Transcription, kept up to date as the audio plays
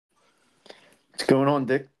What's going on,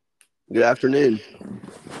 Dick? Good afternoon,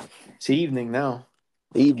 It's evening now.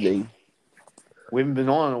 evening. We haven't been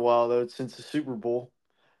on in a while though since the Super Bowl.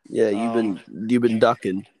 Yeah, you've Um, been you've been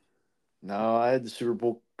ducking. no, I had the Super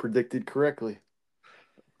Bowl predicted correctly.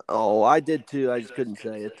 Oh, I did too. I just couldn't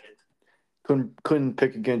say it. Couldn't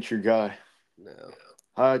pick against your guy. No.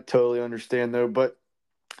 I totally understand though, but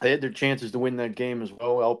they had their chances to win that game as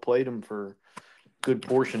well. Outplayed them for a good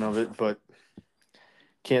portion of it, but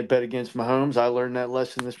can't bet against Mahomes. I learned that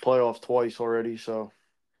lesson this playoffs twice already. So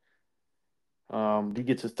he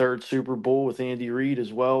gets a third Super Bowl with Andy Reid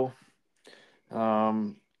as well.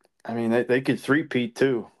 Um, I mean, they could three-peat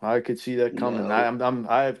too. I could see that coming. No,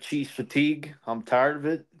 I have Chiefs fatigue. I'm tired of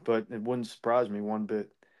it, but it wouldn't surprise me one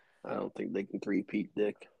bit. I don't think they can three-peat,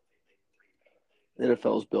 Dick. The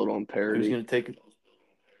NFL's built on Who's parity. going to take it?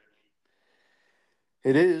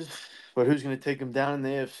 It is, but who's going to take them down in the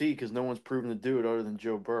AFC? Because no one's proven to do it other than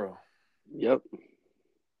Joe Burrow. Yep.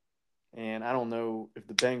 And I don't know if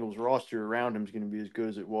the Bengals roster around him is going to be as good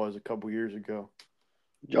as it was a couple years ago.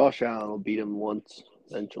 Josh Allen will beat him once,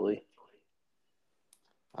 eventually.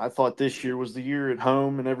 I thought this year was the year at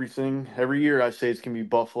home and everything. Every year I say it's going to be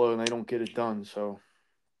Buffalo, and they don't get it done. So,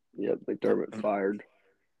 Yep, McDermott fired.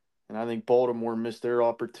 and I think Baltimore missed their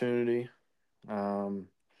opportunity. Um,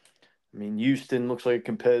 I mean, Houston looks like a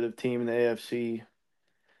competitive team in the AFC.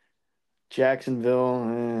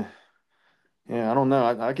 Jacksonville, yeah, I don't know.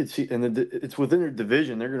 I could see, and it's within their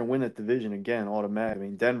division. They're going to win that division again automatically. I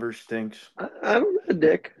mean, Denver stinks. I don't know,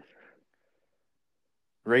 Dick.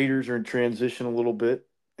 Raiders are in transition a little bit,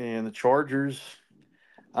 and the Chargers.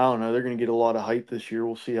 I don't know. They're going to get a lot of hype this year.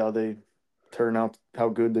 We'll see how they turn out, how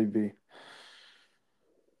good they be.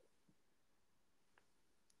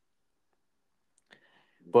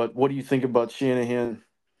 But what do you think about Shanahan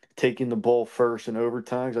taking the ball first in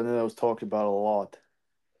overtime? 'Cause I know that was talked about a lot.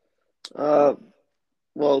 Uh,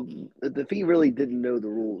 well, if he really didn't know the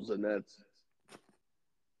rules, and that's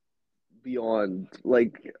beyond.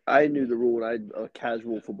 Like, I knew the rule, and I'm a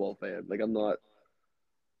casual football fan. Like, I'm not.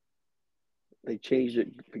 They changed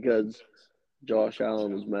it because Josh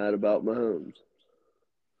Allen was mad about Mahomes.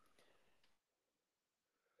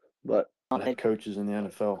 But Head coaches in the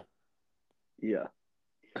NFL. yeah,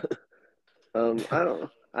 I don't know.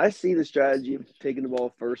 I see the strategy of taking the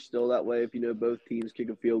ball first still that way. If you know both teams kick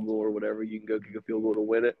a field goal or whatever, you can go kick a field goal to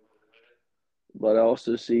win it. But I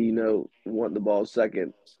also see, wanting the ball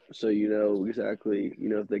second. So you know exactly,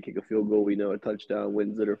 if they kick a field goal, we know a touchdown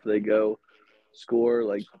wins it. Or if they go score,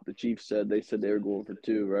 like the Chiefs said, they said they were going for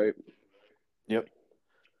two, right? Yep.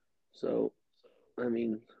 So, I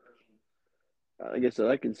mean, I guess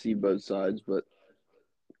I can see both sides, but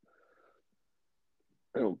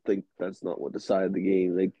I don't think that's not what decided the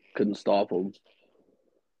game. They couldn't stop them.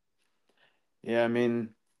 Yeah, I mean,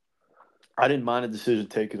 I didn't mind the decision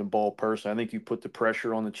taking the ball personally. I think you put the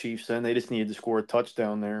pressure on the Chiefs then. They just needed to score a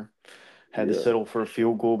touchdown there. Had to Yeah. settle for a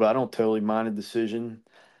field goal, but I don't totally mind the decision.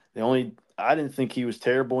 The only I didn't think he was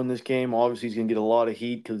terrible in this game. Obviously, he's going to get a lot of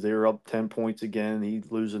heat because they were up 10 points again.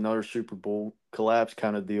 He'd lose another Super Bowl collapse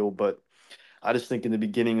kind of deal. But I just think in the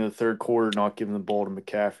beginning of the third quarter, not giving the ball to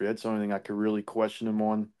McCaffrey, that's the only thing I could really question him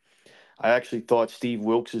on. I actually thought Steve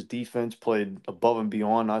Wilkes' defense played above and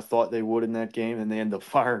beyond. I thought they would in that game, and they ended up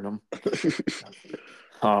firing him.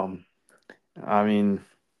 Um, I mean,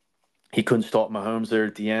 he couldn't stop Mahomes there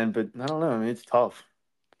at the end, but I don't know. I mean, it's tough.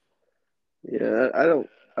 Yeah, I don't.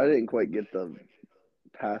 I didn't quite get the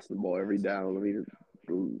pass the ball every down. I mean,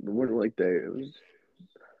 it wasn't like they it was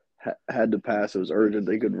had to pass. It was urgent.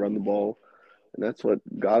 They could run the ball, and that's what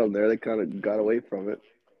got them there. They kind of got away from it.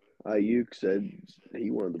 Ayuk said he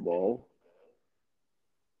wanted the ball.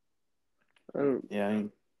 I don't. Yeah, I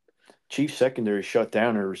mean, Chiefs secondary shut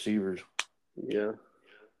down their receivers. Yeah,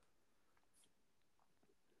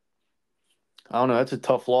 I don't know. That's a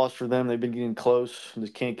tough loss for them. They've been getting close.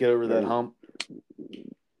 Just can't get over that their hump.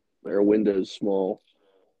 their window's small.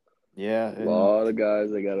 Yeah, A and lot of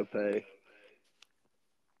guys they got to pay.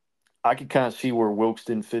 I could kind of see where Wilkes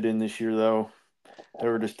didn't fit in this year, though.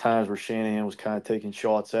 There were just times where Shanahan was kind of taking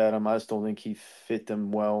shots at him. I just don't think he fit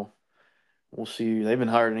them well. We'll see. They haven't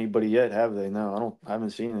hired anybody yet, have they? No, I don't. I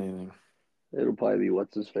haven't seen anything. It'll probably be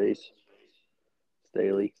what's his face,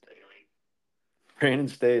 Staley. Brandon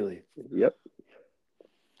Staley. Yep,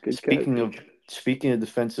 good Speaking coach. of speaking of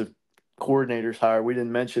defensive coordinators hired, we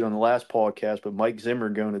didn't mention on the last podcast, but Mike Zimmer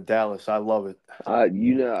going to Dallas. I love it. I've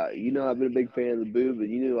been a big fan of the Boo, but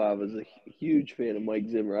you knew I was a huge fan of Mike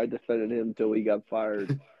Zimmer. I defended him until he got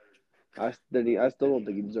fired. I still don't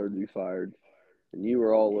think he deserved to be fired. And you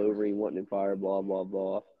were all over him wanting him fired, blah blah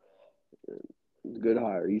blah. Good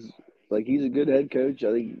hire. Like he's a good head coach,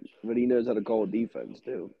 I think, but he knows how to call a defense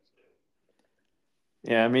too.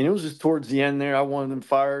 Yeah, I mean, it was just towards the end there. I wanted him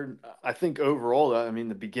fired. I think overall, I mean,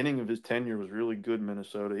 the beginning of his tenure was really good in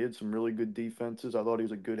Minnesota. He had some really good defenses. I thought he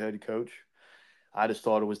was a good head coach. I just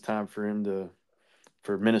thought it was time for him to,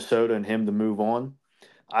 for Minnesota and him to move on.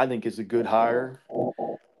 I think it's a good hire.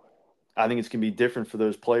 I think it's gonna be different for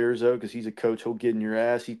those players though, because he's a coach. He'll get in your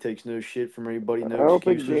ass. He takes no shit from anybody. No I don't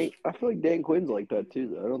think excuses. Dan. I feel like Dan Quinn's like that too.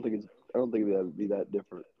 Though I don't think it's. I don't think that would be that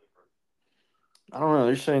different. I don't know.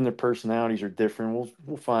 They're saying their personalities are different.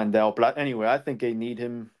 We'll find out. But anyway, I think they need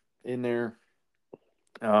him in there.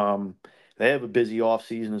 Um, they have a busy off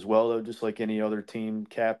season as well, though, just like any other team.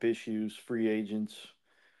 Cap issues, free agents.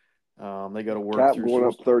 They got to work Cap through. So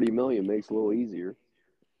going up 30 million makes it a little easier.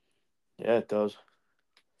 yeah, it does.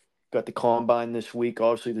 Got the combine this week.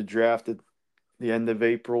 Obviously, the draft at the end of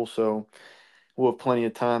April, so we'll have plenty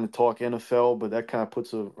of time to talk NFL. But that kind of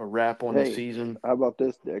puts a wrap on the Hey, season. how about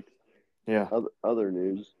this, Dick? Yeah, Other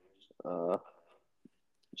news. Uh,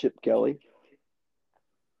 Chip Kelly.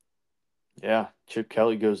 yeah. Chip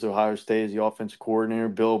Kelly goes to Ohio State as the offensive coordinator.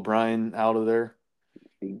 Bill O'Brien out of there.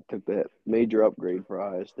 He took that major upgrade for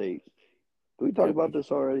Ohio State. Did we talk Yep. about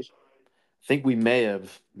this already? I think we may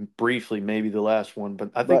have briefly, maybe the last one,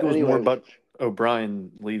 but I think it But was more anyway, about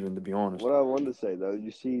O'Brien leaving, to be honest. what I wanted to say though,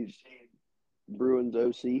 you see Bruins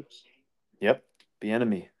OC? Yep, the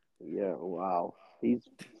enemy. Yeah, wow, he's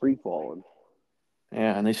free falling.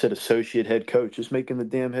 Yeah, and they said associate head coach. Just making the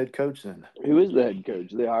damn head coach then. Who is the head coach?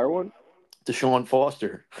 Did they hire one? Deshaun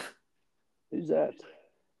Foster Who's that?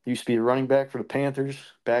 used to be a running back for the Panthers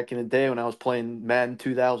back in the day when I was playing Madden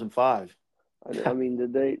 2005. I mean,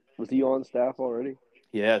 did they? Was he on staff already?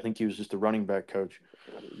 Yeah, I think he was just a running back coach.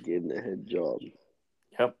 Getting a head job.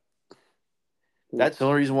 Yep, Hmm. that's the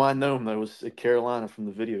only reason why I know him. Though was at Carolina from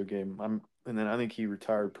the video game. And then I think he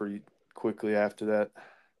retired pretty quickly after that.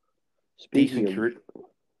 Speaking Decent of career,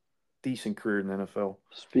 decent career in the NFL,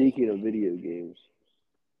 speaking of video games,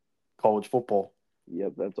 college football.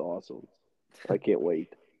 yep, that's awesome. I can't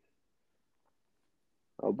wait.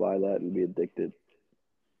 I'll buy that and be addicted.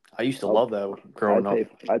 I used to I'll love that growing up.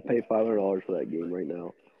 I'd pay $500 for that game right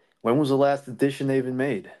now. When was the last edition they even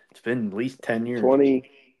made? It's been at least 10 years.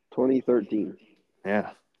 2013.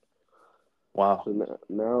 Yeah. Wow. So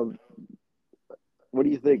now, what do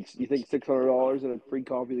you think? You think $600 and a free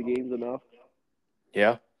copy of the game's enough?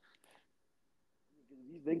 Yeah.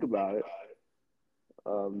 If you think about it,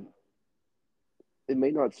 um, it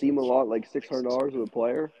may not seem a lot like $600 with a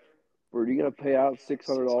player, but are you going to pay out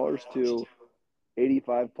 $600 to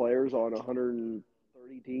 85 players on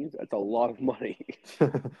 130 teams? That's a lot of money.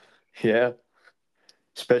 Yeah.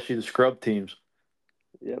 Especially the scrub teams.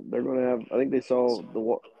 Yep, they're going to have. I think they saw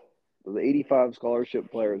the 85 scholarship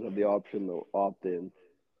players have the option to opt in.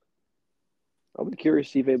 I'll be curious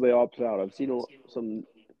to see if anybody opts out. I've seen some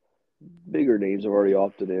bigger names have already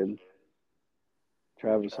opted in.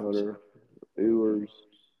 Travis Hunter, Ewers,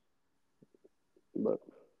 but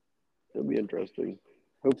it'll be interesting.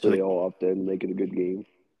 So Hopefully they all opt in and make it a good game.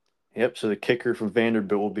 so the kicker from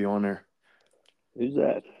Vanderbilt will be on there. Who's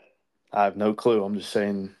that? I have no clue. I'm just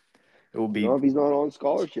saying it will be, No, if he's not on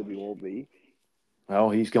scholarship, he won't be. well,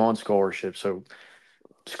 he's gone scholarship. So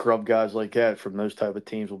scrub guys like that from those type of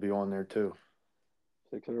teams will be on there too.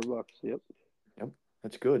 $600. Yep. Yep.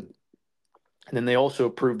 That's good. And then they also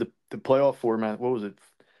approved the playoff format. What was it?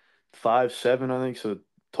 5-7, I think. So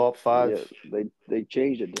top five. Yeah, they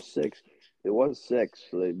changed it to six. It was six,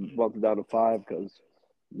 so they bumped it down to five because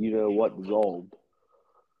you know what dissolved,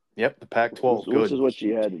 Yep. The Pac 12. which Good. is what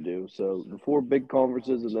you had to do. So the four big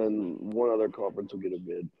conferences and then one other conference will get a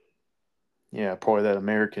bid. Yeah. Probably that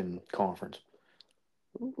American conference.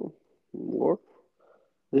 Or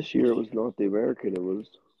this year it was not the American. It was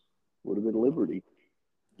would have been Liberty.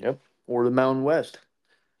 Yep. Or the Mountain West.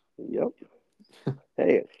 Yep.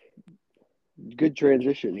 Hey, good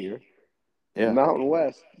transition here. The Yeah. Mountain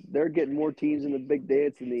West, they're getting more teams in the big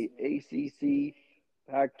dance in the ACC,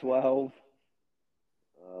 Pac-12.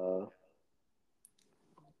 Uh,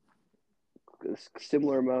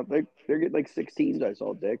 Similar amount. They're getting like six teams. I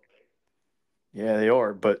saw Dick. Yeah, they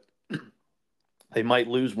are. But they might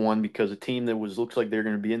lose one because a team that was looks like they're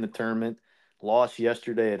going to be in the tournament lost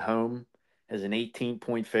yesterday at home as an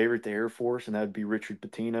 18-point favorite to Air Force, and that would be Richard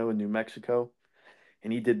Pitino in New Mexico.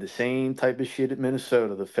 And he did the same type of shit at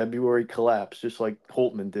Minnesota, the February collapse, just like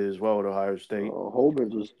Holtmann did as well at Ohio State.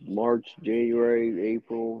 Holman's was March, January,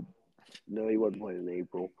 April. No, he wasn't playing in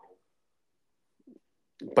April.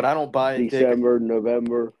 But I don't buy it, Dick. December,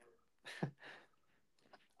 November.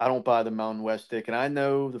 I don't buy the Mountain West, Dick. And I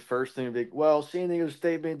know the first thing, Dick, well, San Diego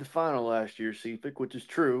State made the final last year, Seapick, which is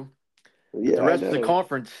true. But the Yeah, I rest of the know.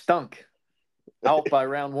 conference stunk out by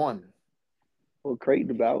round one. Well,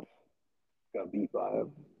 Creighton about got beat by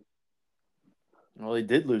him. Well, they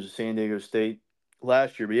did lose to San Diego State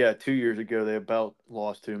last year, but yeah, 2 years ago they about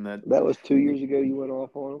lost to him. That That was 2 years ago. You went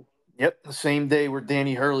off on him. Yep, the same day where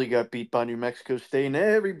Danny Hurley got beat by New Mexico State, and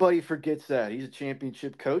everybody forgets that he's a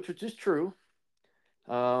championship coach, which is true.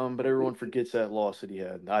 But everyone forgets that loss that he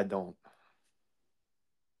had. I don't.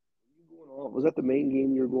 You going off? Was that the main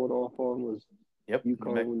game you were going off on? Was Yep,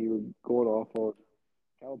 UConn when you were going off on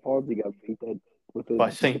Cal Poly got beat that by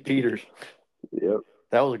within? St. Peter's. Yep,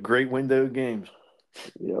 That was a great window of games.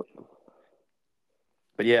 yep.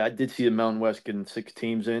 But yeah, I did see the Mountain West getting 6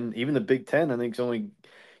 teams in. Even the Big Ten, I think, is only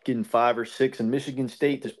getting 5 or 6. And Michigan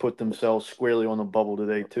State just put themselves squarely on the bubble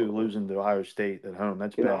today too, losing to Ohio State at home.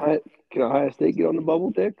 That's Can bad. Ohio can Ohio State get on the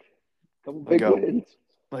bubble, Dick? Couple They big got wins.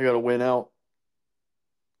 they got to win out.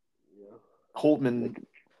 Yeah, Holtman they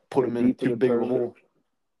put go them in deep in too the big of a tournament. hole.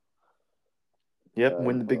 Yep, Yeah,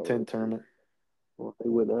 win the Big Ten probably. tournament. Well, if they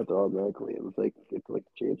win that, they're automatically in. If they get to like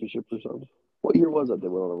the championship or something. What year was that they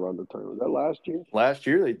went on a run to tournament? Was that last year? Last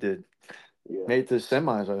year they did. Yeah, Made it to the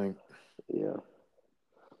semis, I think. yeah.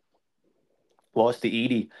 Lost to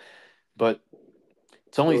Edie, but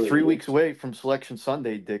it's only So 3 weeks away from Selection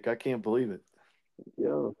Sunday, Dick. I can't believe it.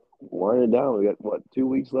 yeah, wind it down. We got what 2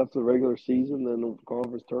 weeks left of the regular season, then the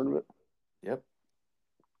conference tournament. Yep.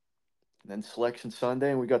 And then Selection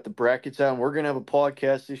Sunday, and we got the brackets out. And we're gonna have a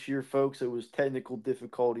podcast this year, folks. It was technical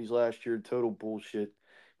difficulties last year, total bullshit.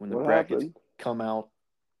 When the What brackets happened? come out,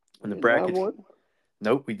 when We the didn't have brackets, one.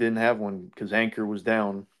 nope, we didn't have one because Anchor was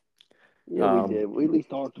down. Yeah, we Um, did. We at least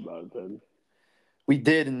talked about it then. we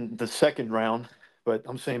did in the second round, but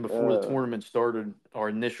I'm saying before the Uh, tournament started, our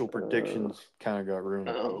initial uh, predictions kind of got ruined.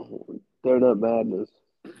 oh, Donut Madness.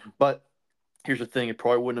 But here's the thing: it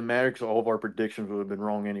probably wouldn't have mattered because all of our predictions would have been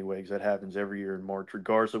wrong anyway. Because that happens every year in March,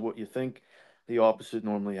 regardless of what you think. The opposite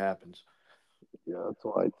normally happens. Yeah, that's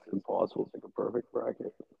why it's impossible to pick a perfect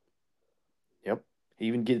bracket. Yep.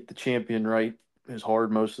 Even get the champion right is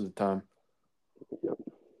hard most of the time. Yep.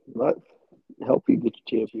 But help you get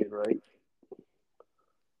your champion right.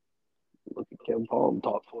 Look at Ken Palm,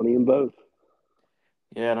 top 20 in both.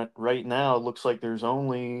 Yeah, and right now it looks like there's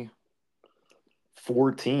only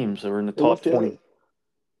 4 teams that are in the And what's top the other? 20.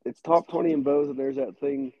 It's top 20 in both, and there's that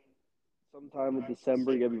thing sometime in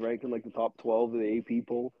December, you got to be ranking like the top 12 of the AP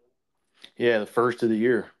poll. Yeah, the first of the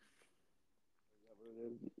year.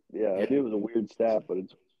 Yeah, I Yeah. knew it was a weird stat, but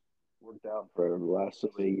it's worked out for the last so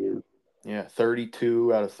many years. Yeah,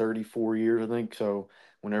 32 out of 34 years, I think. So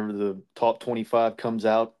whenever the top 25 comes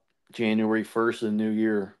out, January 1st of the new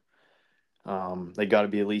year, they got to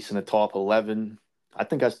be at least in the top 11. I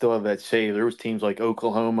think I still have that save. There was teams like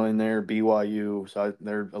Oklahoma in there, BYU, so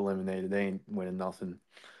they're eliminated. They ain't winning nothing.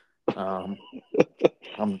 Um,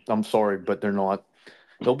 I'm sorry, but they're not.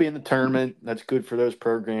 They'll be in the tournament. That's good for those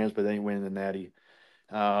programs, but they ain't winning the Natty.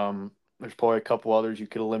 There's probably a couple others you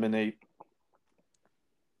could eliminate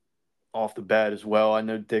off the bat as well. I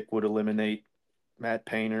know Dick would eliminate Matt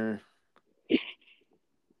Painter.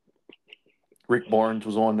 Rick Barnes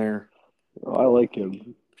was on there. Oh, I like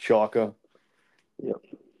him. Shaka. Yep.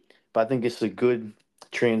 But I think it's a good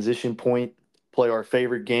transition point. Play our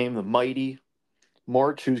favorite game, the Mighty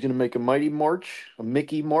March. Who's going to make a Mighty March, a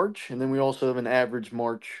Mickey March, and then we also have an average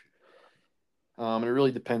March. And it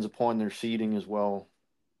really depends upon their seeding as well.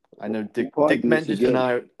 I know We'll Dick probably Dick do this Menges and again.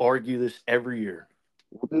 I argue this every year.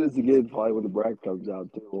 We'll do this again probably when the bracket comes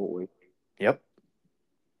out too, won't we? Yep.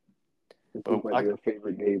 This But might I be our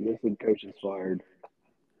favorite game. This and coach inspired.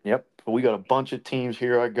 Yep. But we got a bunch of teams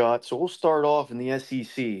here I got. So we'll start off in the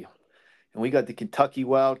SEC. And we got the Kentucky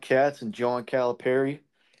Wildcats and John Calipari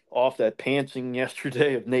off that pantsing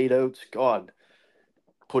yesterday of Nate Oates. God,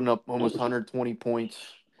 putting up almost 120 points.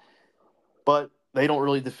 But they don't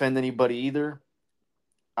really defend anybody either.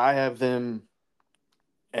 I have them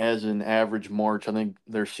as an average March. I think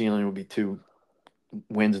their ceiling would be 2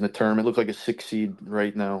 wins in the tournament. Look like a 6 seed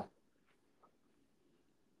right now.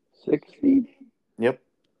 6 seed? Yep.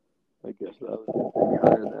 I guess I was going to be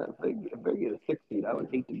higher than that. If they get a 6 seed, I would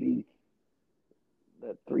hate to be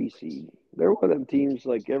that 3 seed. They're one of them teams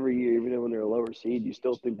like every year, even when they're a lower seed, you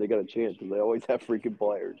still think they got a chance because they always have freaking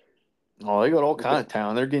players. Oh, they got all Like that. kind of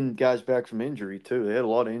talent. They're getting guys back from injury too. They had a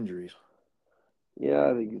lot of injuries. Yeah,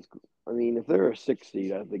 I think it's. I mean, if they're a 6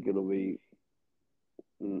 seed, I think it'll be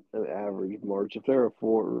an average March. If they're a 3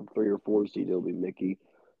 or 4 seed, it'll be Mickey.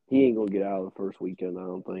 He ain't gonna get out of the first weekend, I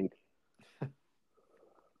don't think.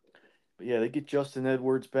 But yeah, they get Justin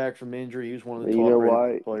Edwards back from injury. He was one of the And you top know rated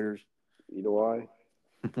why? players. You know why?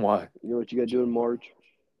 Why? You know what you got to do in March?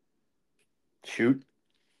 Shoot.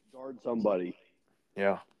 guard somebody.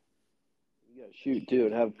 Yeah. You got to shoot too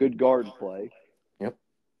and have good guard play. Yep.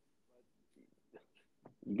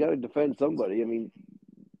 You got to defend somebody. I mean,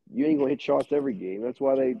 you ain't gonna hit shots every game. That's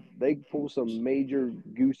why they pull some major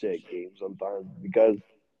goose egg games sometimes because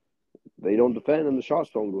they don't defend and the shots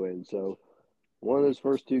don't go in. So one of those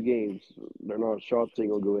first two games, they're not shots ain't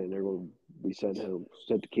gonna go in. They're gonna be sent home,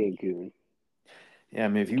 sent to Cancun, Yeah. I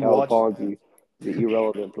mean, if and you watch, Calipari be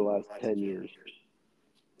irrelevant for the last 10 years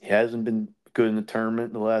he hasn't been good in the tournament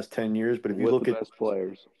in the last 10 years. But if you with the look at, best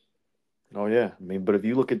players. oh yeah, I mean, but if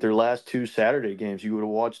you look at their last two Saturday games, you would have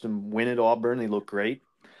watched them win at Auburn. They look great.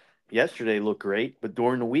 Yesterday looked great, but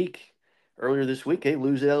during the week, earlier this week, they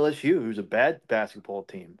lose at LSU, who's a bad basketball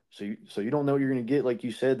team. So you don't know what you're going to get. Like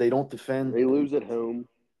you said, they don't defend. They lose at home.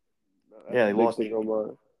 Yeah, That's a they big lost. thing on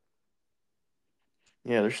my.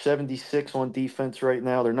 Yeah, they're 76 on defense right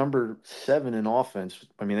now. They're number 7 in offense.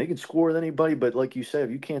 I mean, they can score with anybody, but like you said, if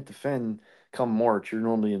you can't defend come March, you're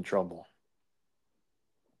normally in trouble.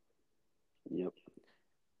 Yep.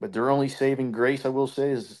 But their only saving grace, I will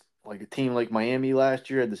say, is like a team like Miami last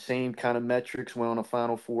year had the same kind of metrics, went on a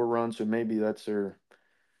Final Four run. So maybe that's their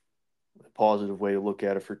positive way to look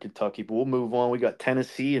at it for Kentucky. But we'll move on. We got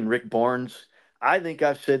Tennessee and Rick Barnes. I think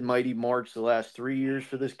I've said Mighty March the last 3 years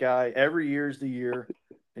for this guy. Every year is the year.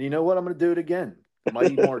 And you know what? I'm going to do it again.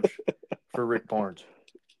 Mighty March for Rick Barnes.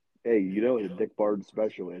 Hey, you know it's a Dick Bard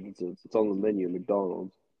special, man. It's on the menu at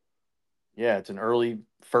McDonald's. Yeah, it's an early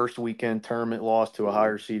first weekend tournament loss to a Yeah.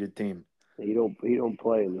 higher seeded team. He don't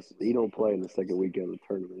play in this. He don't play in the second weekend of the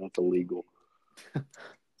tournament. That's illegal.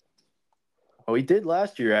 Oh, he did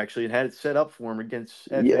last year, actually, and had it set up for him against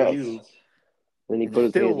Yes. FAU Then he and put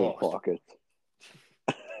his still hands in his lost. pockets.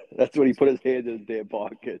 That's when he put his hands in his damn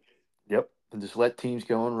pockets. Yep. And just let teams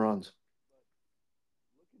go on runs.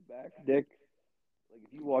 Looking back, Dick, like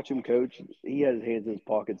if you watch him coach, he had his hands in his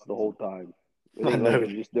pockets the whole time. It I ain't like know. it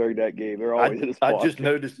just during that game. They're I always in his I just pocket.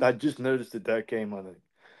 noticed I just noticed it that game, I think.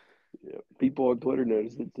 Yeah. People on Twitter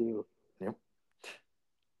noticed it too. Yep.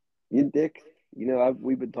 You, Dick,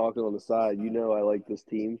 we've been talking on the side. You know, I like this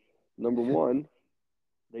team. Number one,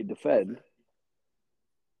 they defend.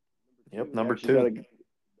 Number Yep. two, they Number actually got two.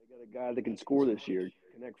 a guy that can score this year.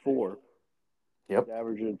 Connect four. He's Yep.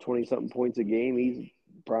 averaging 20 something points a game. He's a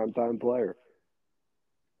prime time player.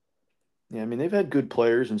 Yeah, I mean they've had good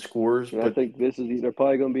players and scorers, And I but think they're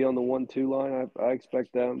probably going to be on the 1-2 line. I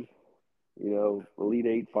expect them, Elite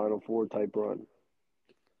Eight, Final Four type run.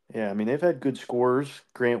 yeah, I mean they've had good scorers.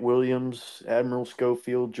 Grant Williams, Admiral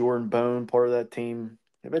Schofield, Jordan Bone, part of that team.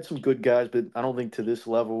 They've had some good guys, but I don't think to this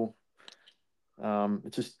level.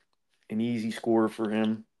 It's just an easy score for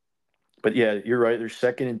him. But yeah, you're right. They're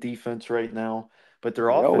second in defense right now, but their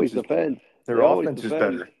They always offense is defend. their They always offense is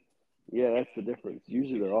defend. better. Yeah, that's the difference.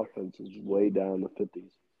 Usually their offense is way down in the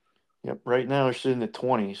 50s. Yep. Right now they're sitting at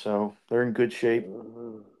 20, so they're in good shape.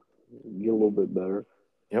 Get a little bit better.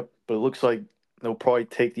 Yep. But it looks like they'll probably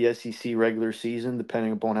take the SEC regular season,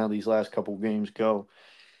 depending upon how these last couple games go.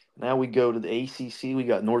 Now we go to the ACC. We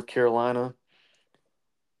got North Carolina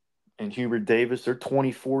and Hubert Davis. They're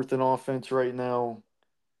 24th in offense right now,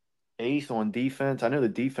 eighth on defense. I know the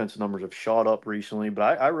defense numbers have shot up recently,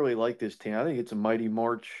 but I really like this team. I think it's a mighty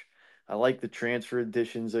march. I like the transfer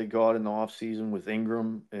additions they got in the offseason with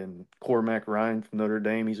Ingram and Cormac Ryan from Notre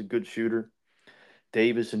Dame. He's a good shooter.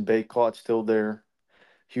 Davis and Baycott still there.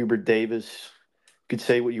 Hubert Davis, could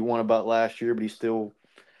say what you want about last year, but he still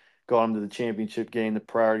got him to the championship game the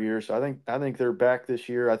prior year. So I think they're back this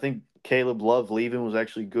year. I think Caleb Love leaving was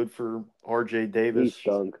actually good for RJ He Davis.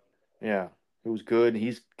 stunk. Yeah, it was good.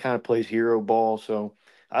 He's kind of plays hero ball, so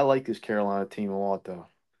I like this Carolina team a lot, though.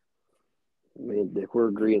 Man, Dick, we're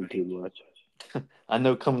agreeing too much. I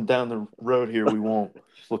know coming down the road here, we won't.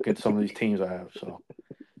 Just look at some of these teams I have. So,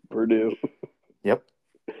 Purdue. yep,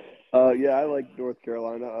 Yeah, I like North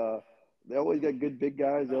Carolina. They always got good big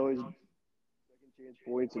guys. They always second chance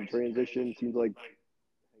points in transition. Seems like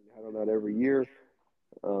I don't know every year.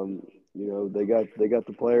 Um, they got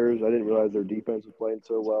the players. I didn't realize their defense was playing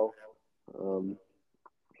so well. Um,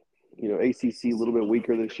 ACC a little bit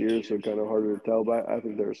weaker this year, so kind of harder to tell. But I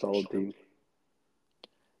think they're a solid team.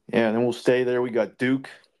 yeah. And then we'll stay there. We got Duke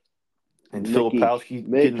and Mickey, Filipowski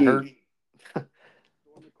getting hurt. Mickey, storm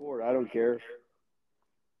the court. I don't care.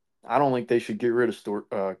 I don't think they should get rid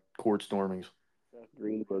of court stormings. Seth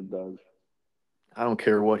Greenberg does. I don't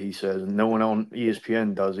care what he says, and no one on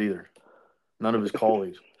ESPN does either. None of his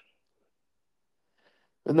colleagues.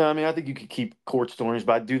 But no, I mean, I think you could keep court stormings,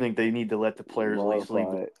 but I do think they need to let the players at least leave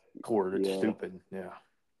Modify the it. court. It's Yeah, stupid. Yeah.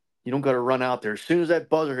 You don't got to run out there. As soon as that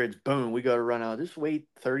buzzer hits, boom, we got to run out. Just wait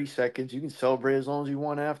 30 seconds. You can celebrate as long as you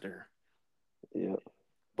want after. yeah.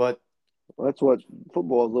 But Well, that's what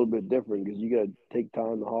football is a little bit different because you got to take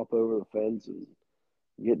time to hop over the fence and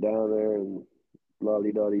get down there and la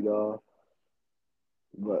di da di da.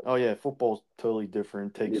 But oh yeah, football's totally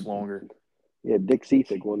different. It yeah, takes longer. yeah, Dick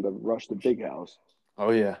Seathick wanted to rush the big house. Oh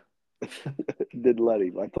yeah. Didn't let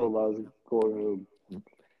him. I told him I was going home.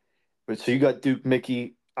 But so you got Duke,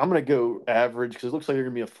 Mickey. I'm gonna go average because it looks like they're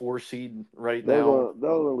gonna be a 4 seed right now. They're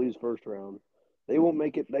gonna lose first round. They won't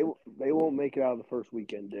make it. They won't make it out of the first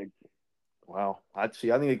weekend, Dick. Wow, I'd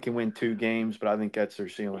see. I think they can win 2 games, but I think that's their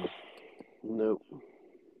ceiling. Nope,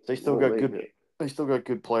 They still won't got make good. it. They still got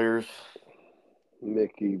good players.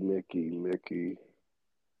 Mickey, Mickey, Mickey.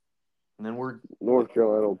 And then we're North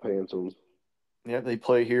Carolina will pants them. yeah, they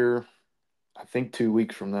play here. I think 2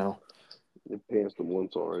 weeks from now. They pantsed them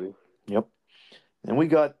once already. Yep. And we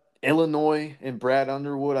got Illinois and Brad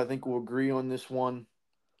Underwood. I think we'll agree on this one.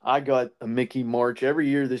 I got a Mickey March. Every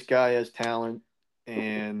year, this guy has talent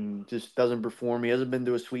and just doesn't perform. He hasn't been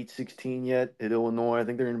to a Sweet 16 yet at Illinois. I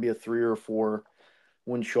think they're going to be a 3 or 4.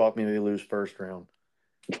 Wouldn't shock me if they lose first round.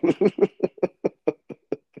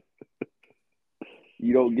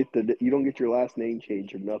 You don't get your last name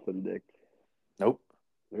changed or nothing, Dick. Nope.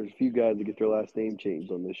 There's a few guys that get their last name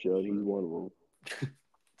changed on this show, and he's one of them.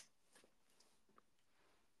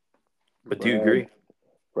 But do you Brad agree?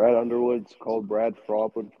 Brad Underwood's called Brad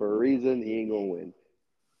Froppin for a reason. He ain't gonna win.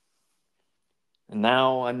 And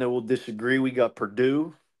now I know we'll disagree. We got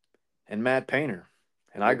Purdue and Matt Painter,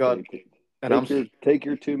 and I got Okay, and I'm take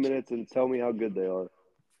your 2 minutes and tell me how good they are.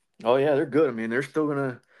 oh yeah, they're good. I mean, they're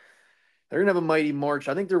gonna have a mighty march.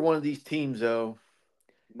 I think they're one of these teams though.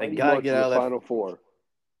 They Mighty got to March get to the out of that. Final Four.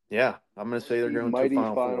 Yeah, I'm gonna say they're going to a Mighty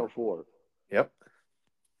Final Final Four. Four. Yep,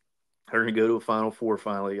 they're gonna go to a Final Four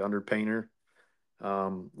finally under Painter.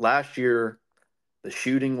 Last year the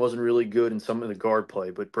shooting wasn't really good in some of the guard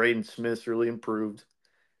play, but Braden Smith's really improved.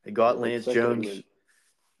 They got They're like Lance second in Jones,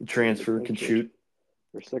 the transfer, can country. shoot.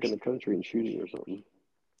 They're second in the country in shooting or something.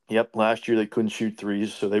 Yep, last year they couldn't shoot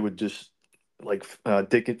threes, so they would just like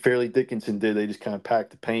Fairleigh Dickinson did. They just kind of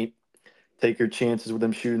pack the paint, take your chances with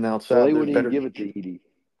them shooting Well, outside. they They're wouldn't even better. give it to Edie.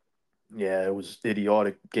 Yeah, it was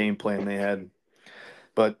idiotic game plan they had,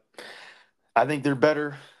 but I think they're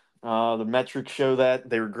better. The metrics show that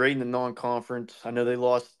they were great in the non-conference. I know they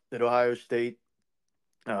lost at Ohio State.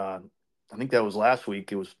 Uh, I think that was last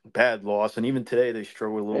week. It was a bad loss, and even today they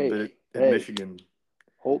struggled a little Hey, bit at hey, Michigan.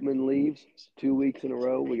 Holtmann leaves 2 weeks in a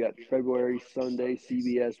row. We got February Sunday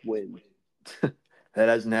CBS wins. That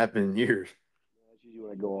hasn't happened in years. That's usually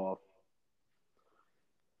when I go off.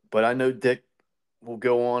 But I know Dick will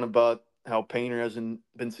go on about how Painter hasn't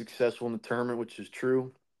been successful in the tournament, which is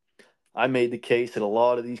true. I made the case that a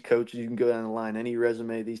lot of these coaches, you can go down the line, any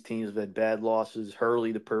resume, these teams have had bad losses.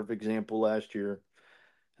 Hurley, the perfect example last year.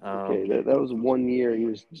 Okay, Um, that was 1 year. He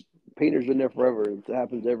was Painter's been there forever. It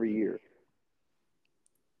happens every year. It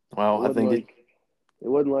well, I wasn't think it like it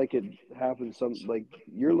wasn't like it happened some like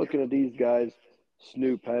you're looking at these guys.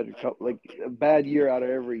 Snoop had a couple like a bad year out of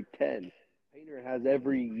every 10. Painter has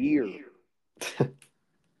every year.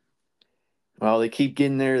 well, they keep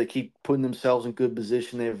getting there. They keep putting themselves in good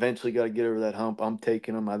position. They eventually got to get over that hump. I'm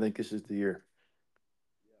taking them. I think this is the year.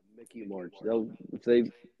 Mickey March. They'll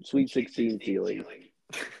say Sweet 16 ceiling.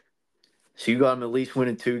 So you got them at least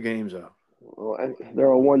winning 2 games, though. Well, they're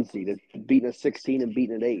a 1 seed. It's beating a 16 and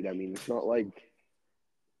beating an 8. I mean, it's not like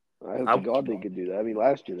I hope to I, God they could do that. I mean,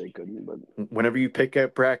 last year they couldn't, but whenever you pick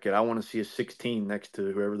that bracket, I want to see a 16 next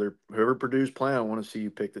to whoever Purdue's playing. I want to see you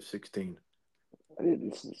pick the 16. I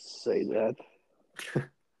didn't say that.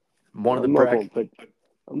 One of the I'm not going bracket. to pick.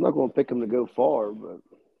 I'm not going to pick them to go far, but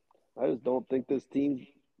I just don't think this team.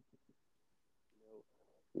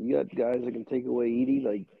 You got guys that can take away Edie.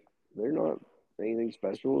 Like they're not anything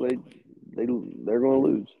special. They're going to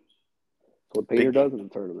lose. That's what Painter Big. does in the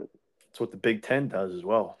tournament. That's what the Big Ten does as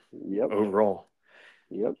well, Yep, overall,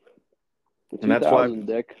 yep. The and that's why, 2000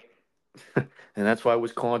 Dick and that's why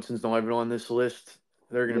Wisconsin's not even on this list.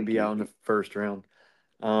 They're going to be out Dicky. in the first round.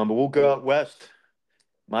 But we'll go out west.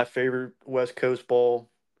 My favorite West Coast ball.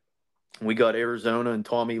 We got Arizona and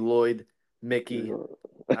Tommy Lloyd, Mickey.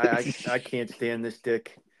 I can't stand this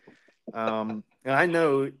dick. And I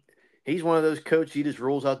know he's one of those coaches. He just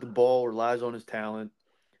rolls out the ball, relies on his talent.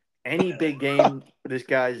 Any big game this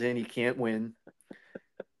guy's in, he can't win.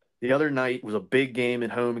 The other night was a big game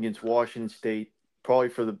at home against Washington State, probably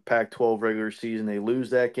for the Pac-12 regular season. They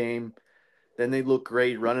lose that game. Then they look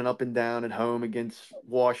great running up and down at home against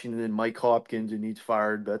Washington and Mike Hopkins, who needs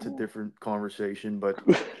fired. That's a different conversation. But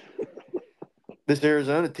this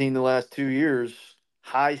Arizona team, the last 2 years,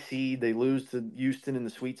 high seed. They lose to Houston in the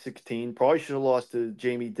Sweet 16. Probably should have lost to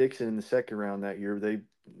Jamie Dixon in the second round that year.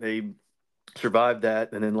 They survived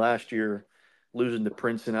that, and then last year losing to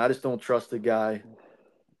Princeton. I just don't trust the guy.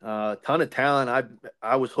 Ton of talent.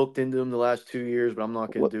 I was hooked into him the last 2 years, but I'm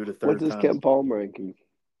not going What to do it a what's third his time. Ken Palm ranking?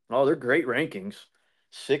 Oh, they're great rankings.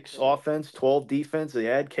 Six Uh, offense, 12 defense. They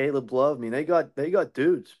add Caleb Love. I mean, they got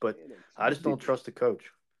dudes, but Panics. I just don't trust the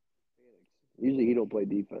coach. Usually he don't play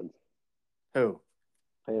defense. Who?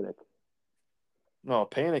 Panic. No,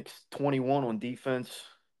 Panic's 21 on defense,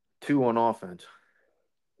 two on offense.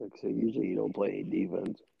 Like I say, usually he don't play any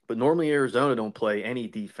defense. But normally Arizona don't play any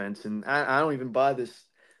defense, and I don't even buy this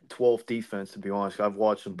 12th defense to be honest. I've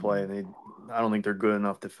watched them play, and I don't think they're good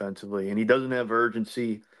enough defensively. And he doesn't have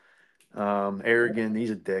urgency. Arrogant. He's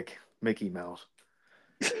a dick. Mickey Mouse.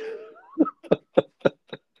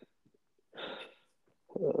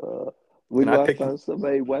 Uh, we And I last picked time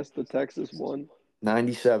somebody west of Texas won.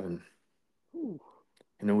 97, Whew.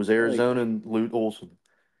 and it was I think Arizona and Lute Olson.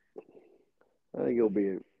 I think it'll be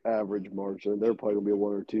an average March. And they're probably gonna be a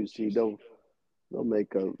 1 or 2 seed. They'll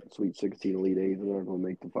make a Sweet 16 Elite Eight. They're not gonna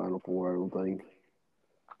make the Final Four. I don't think.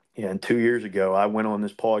 Yeah, and 2 years ago, I went on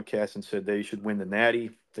this podcast and said they should win the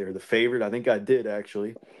Natty. They're the favorite. I think I did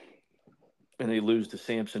actually, and they lose to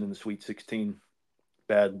Samson in the Sweet 16.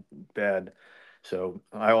 Bad, bad. So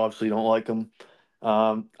I obviously don't like them.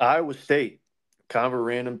 Iowa State, kind of a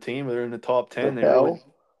random team. They're in the top The 10. hell?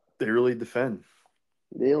 They really defend.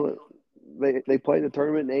 They they play the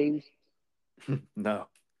tournament names No,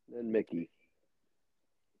 and Mickey.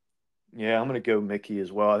 yeah, I'm gonna go Mickey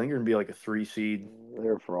as well. I think they're gonna be like a 3 seed.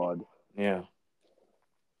 They're a fraud. Yeah,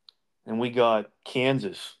 and we got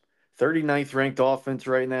Kansas, 39th ranked offense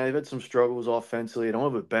right now. They've had some struggles offensively. They don't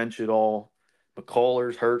have a bench at all.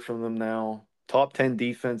 McCuller's hurt from them now. Top 10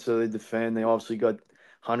 defense, so they defend. They obviously got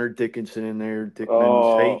Hunter Dickinson in there. Dick Men's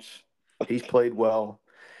Oh, hates. He's played well.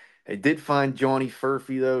 They did find Johnny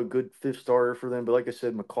Furphy though, a good fifth starter for them. But like I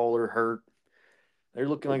said, McCullough hurt. They're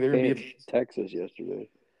looking they like they're gonna be a benched Texas yesterday.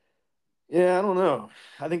 yeah, I don't know.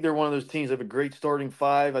 I think they're one of those teams that have a great starting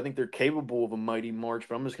five. I think they're capable of a mighty march,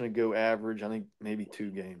 but I'm just gonna go average. I think maybe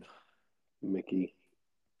 2 games. Mickey.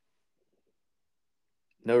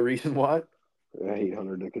 No reason why. I hate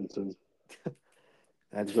Hunter Dickinson.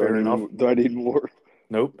 That's fair enough. Do I need more?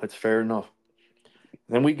 Nope, that's fair enough.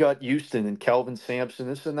 Then we got Houston and Calvin Sampson.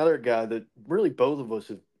 This is another guy that really both of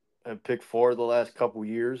us have picked for the last couple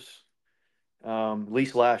years. At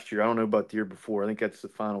least last year. I don't know about the year before. I think that's the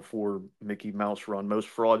Final Four Mickey Mouse run, most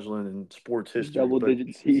fraudulent in sports history. Double But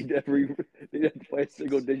digit seed every. They have to play a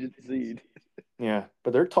single digit seed. yeah,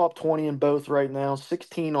 but they're top 20 in both right now.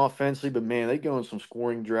 16 offensively, but man, they go in some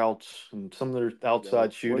scoring droughts and some of their I outside know.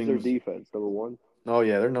 What's their shootings. defense? Number one. Oh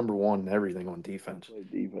yeah, they're number one in everything on They defense. play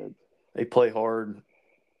defense. They play hard,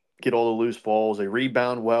 get all the loose balls. They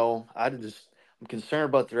rebound well. I'm concerned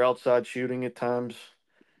about their outside shooting at times.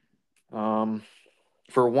 Um,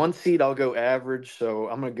 for 1 seed, I'll go average. So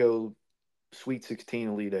I'm gonna go Sweet 16,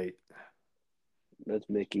 Elite Eight. That's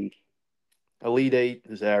Mickey. Elite Eight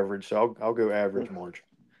is average, so I'll go average margin.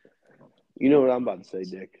 You know what I'm about to say,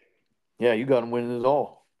 Dick. Yeah, you got them winning it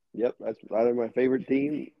all. Yep, that's either my favorite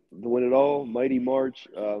team to win it all. Mighty March.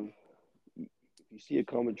 If you see a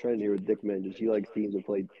common trend here with Dick Menges, he likes teams that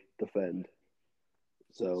play defend.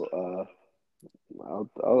 So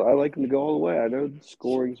I like him to go all the way. I know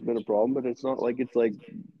scoring's been a problem, but it's not like it's like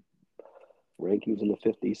rankings in the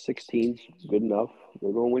 50s, 16s, good enough.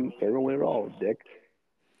 They're gonna win. They're gonna win it all, Dick.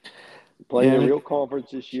 Playing Yeah, I a mean, real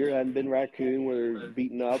conference this year. Hadn't been Raccoon where they're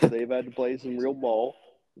beaten up. They've had to play some real ball.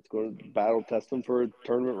 It's going to battle test them for a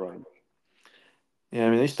tournament run. yeah, I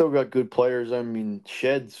mean, they still got good players. I mean,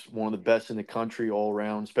 Shed's one of the best in the country all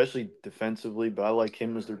around, especially defensively. But I like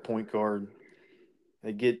him as their point guard.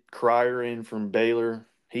 They get Cryer in from Baylor.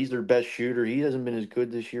 He's their best shooter. He hasn't been as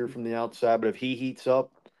good this year from the outside, but if he heats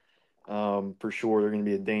up, for sure they're going to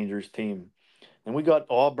be a dangerous team. And we got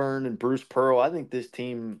Auburn and Bruce Pearl. I think this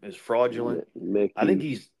team is fraudulent. Mickey. I think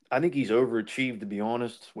he's overachieved to be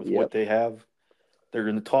honest with what Yep. they have. They're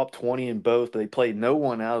in the top 20 in both, but they played no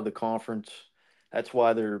one out of the conference. That's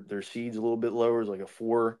why their seed's a little bit lower, is like a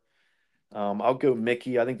 4. I'll go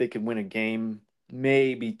Mickey. I think they could win a game,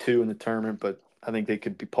 maybe two in the tournament, but I think they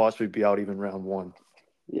could possibly be out even round one.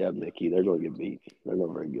 Yeah, Mickey. They're going to get beat. They're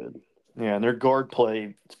not very good. Yeah, and their guard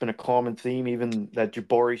play, it's been a common theme. Even that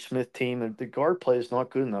Jabari Smith team, the guard play is not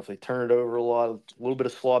good enough. They turn it over a lot, a little bit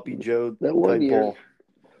of sloppy Joe That one type year, ball.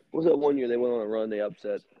 what was that one year they went on a run? They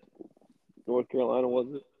upset North Carolina, was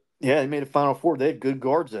it? Yeah, they made a Final Four. They had good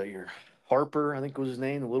guards that year. Harper, I think was his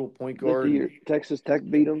name, the little point Is that the guard. year Texas Tech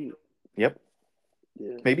beat them? Yep,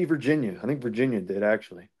 Yeah. maybe Virginia. I think Virginia did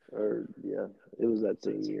actually. Or yeah, it was that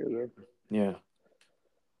same year though. Yeah.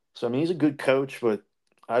 So I mean, he's a good coach, but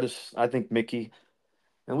I think Mickey.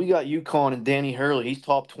 And we got UConn and Danny Hurley. He's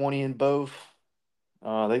top 20 in both.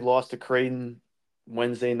 They lost to Creighton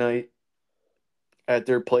Wednesday night at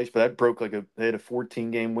their place, but that broke they had a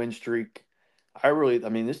 14-game win streak. I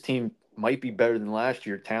mean, this team might be better than last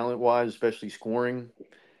year, talent wise, especially scoring.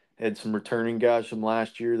 Had some returning guys from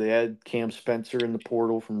last year. They had Cam Spencer in the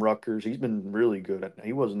portal from Rutgers. He's been really good.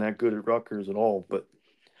 He wasn't that good at Rutgers at all, but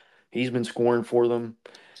he's been scoring for them.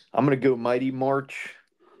 I'm going to go Mighty March.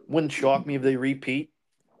 Wouldn't shock me if they repeat,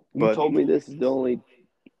 You but told me this is the only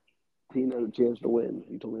team that has a chance to win.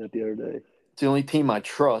 You told me that the other day. it's the only team I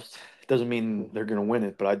trust. Doesn't mean they're going to win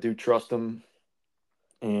it, but I do trust them.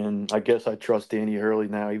 And I guess I trust Danny Hurley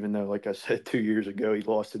now, even though, like I said, 2 years ago he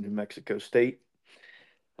lost to New Mexico State.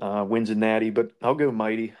 Wins a natty, but I'll go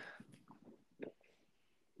Mighty.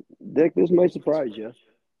 Dick, this might surprise you.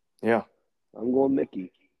 Yeah. I'm going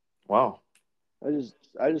Mickey. Wow.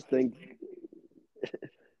 I just think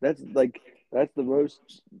that's like that's the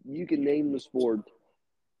most you can name the sport,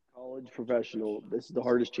 college, professional. This is the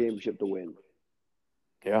hardest championship to win.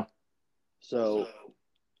 Yeah. So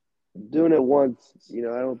doing it once, I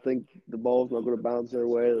don't think the ball's not going to bounce their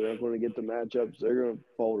way. They're not going to get the matchups. They're going to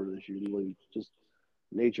falter this year and lose. Just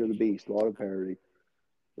nature of the beast. A lot of parity.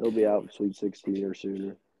 They'll be out in Sweet 16 or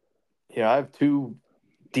sooner. Yeah. I have two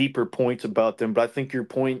deeper points about them, but I think your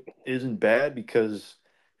point isn't bad because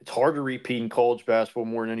it's hard to repeat in college basketball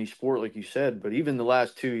more than any sport, like you said. But even the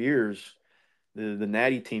last 2 years, the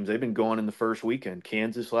natty teams, they've been gone in the first weekend.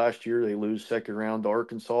 Kansas last year, they lose second round to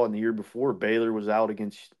Arkansas, and the year before, Baylor was out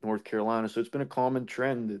against North Carolina. So it's been a common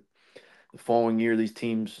trend that the following year these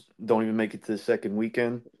teams don't even make it to the second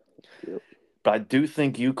weekend. Yep. But I do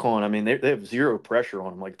think UConn, I mean, they have zero pressure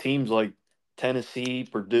on them. Like teams like Tennessee,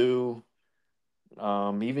 Purdue,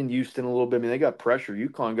 even Houston a little bit. I mean, they got pressure.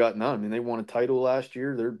 UConn got none. I mean, they won a title last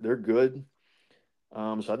year. They're good.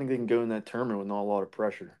 So I think they can go in that tournament with not a lot of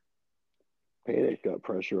pressure. Panic got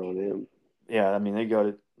pressure on him. Yeah, I mean, they got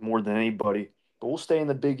it more than anybody. But we'll stay in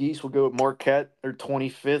the Big East. We'll go with Marquette. They're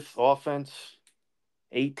 25th offense,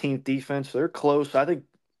 18th defense. They're close. I think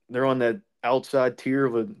they're on that outside tier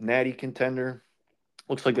of a natty contender.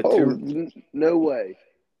 Looks like a Oh, two. no way.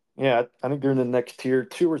 Yeah, I think they're in the next tier,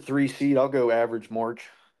 2 or 3 seed. I'll go average March.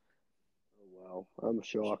 Oh, wow. I'm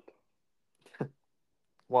shocked.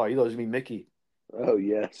 Wow, you thought it was gonna be Mickey. Oh,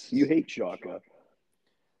 yes. You hate Shaka.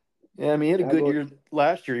 Yeah, I mean, he had a good Abil- year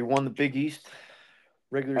last year. He won the Big East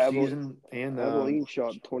regular Abil- season and Abilene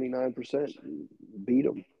shot 29%. Beat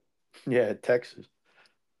them. yeah, Texas.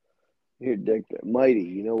 Here, Dick, mighty.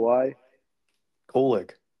 You know why?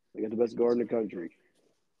 Kolik. They got the best guard in the country.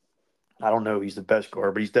 I don't know. If he's the best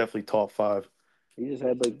guard, but he's definitely top five. He just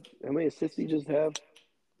had like how many assists he just have?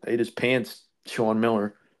 They just pants Sean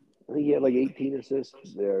Miller. I think he had like 18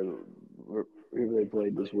 assists there. Whoever they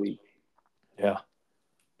played this week. Yeah,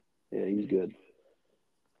 Yeah, he's good.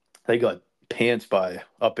 they got pants by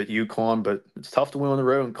up at UConn, but it's tough to win on the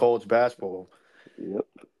road in college basketball. Yep.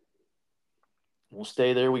 We'll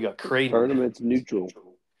stay there. We got Creighton. Tournament's neutral.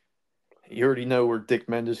 You already know where Dick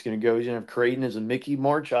Mendes is going to go. He's going to have Creighton as a Mickey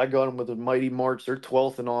March. I got him with a mighty March. They're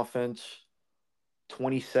 12th in offense,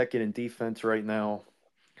 22nd in defense right now.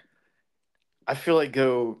 I feel like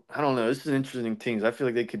I don't know. This is an interesting teams. I feel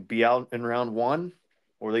like they could be out in round one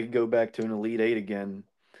or they could go back to an Elite Eight again.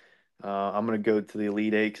 I'm going to go to the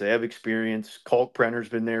Elite Eight because they have experience. Kalkbrenner's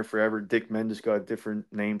been there forever. Dick Mendes got a different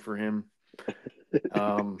name for him.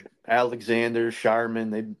 Alexander,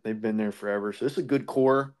 Shireman, they've been there forever. So this is a good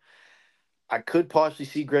core. I could possibly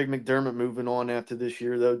see Greg McDermott moving on after this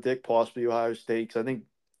year, though. Dick, possibly Ohio State. 'Cause I think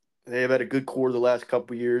they have had a good core the last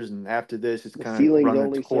couple of years, and after this, it's The kind of ceiling's run its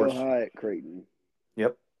only so course. high at Creighton,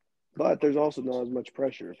 Yep. but there's also not as much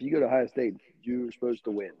pressure. If you go to Ohio State, you're supposed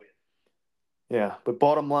to win. Yeah, but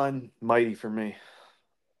bottom line, mighty for me.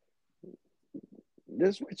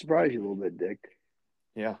 This might surprise you a little bit, Dick.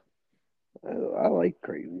 Yeah. I like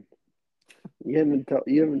Creighton. You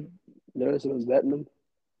haven't noticed I was betting them.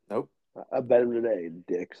 Nope. I bet them today,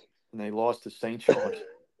 Dicks. And they lost to St. John's.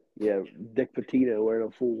 Yeah, Dick Pitino wearing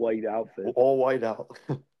a full white outfit. All white out.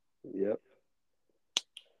 Yep.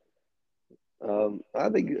 I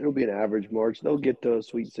think it'll be an average March. They'll get to a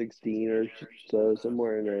Sweet 16 or so,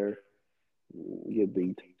 somewhere in there. Get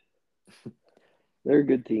beat. They're a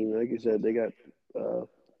good team. Like I said, they got uh,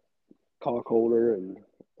 Cockholder and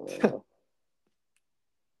uh,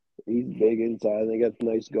 he's big inside. They got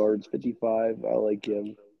nice guards. 55. I like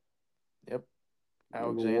him. Yep. Number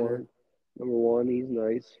Alexander. one. Number one. He's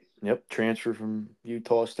nice. Yep. Transfer from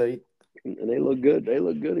Utah State. And they look good. They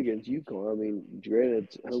look good against UConn. I mean, granted,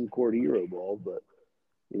 it's home court hero ball, but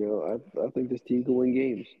I think this team can win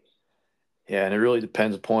games. Yeah, and it really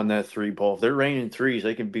depends upon that three ball. If they're raining threes,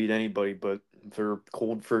 they can beat anybody. But if they're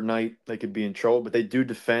cold for a night, they could be in trouble. But they do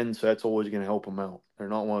defend, so that's always going to help them out. They're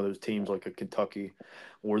not one of those teams like a Kentucky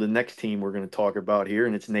or the next team we're going to talk about here,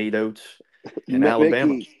 and it's Nate Oates and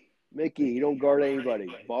Alabama. Mickey, you don't guard anybody.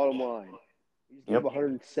 Bottom line, he just gave up Yep,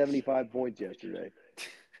 175 points yesterday.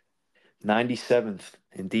 97th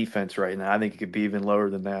in defense right now. I think it could be even lower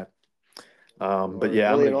than that. But Or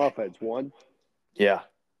yeah, what are they in offense? One. yeah,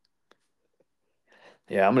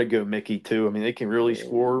 I'm gonna go Mickey too. I mean, they can really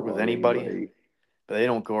score with On anybody, anybody. but they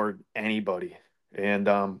don't guard anybody. And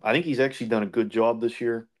I think he's actually done a good job this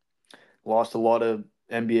year. Lost a lot of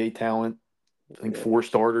NBA talent. I think Yep. four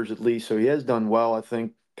starters at least. So he has done well. I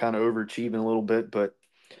think kind of overachieving a little bit, but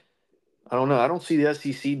I don't know. I don't see the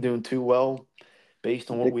SEC doing too well based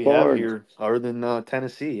on what Dick we have Barnes. here, other than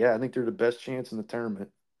Tennessee. Yeah, I think they're the best chance in the tournament.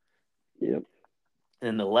 Yep.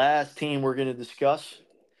 And the last team we're going to discuss,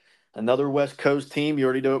 another West Coast team. You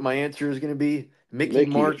already know what my answer is going to be. Mickey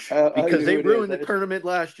Mickey. March, I because knew they who it is. ruined the tournament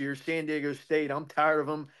last year, San Diego State. I'm tired of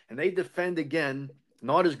them. And they defend again.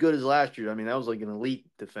 Not as good as last year. I mean, that was like an elite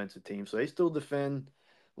defensive team. So they still defend.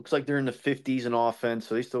 Looks like they're in the 50s in offense.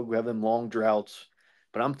 So they still have them long droughts.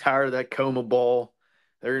 But I'm tired of that coma ball.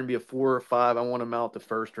 They're going to be a 4 or 5. I want them out the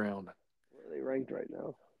first round. Where are they ranked right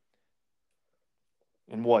now?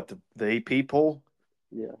 And what, the AP poll?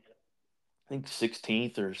 Yeah. I think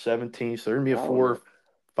 16th or 17th. So they're going to be a I don't four know. or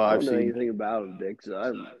I five don't know seed. anything about them, Dick. So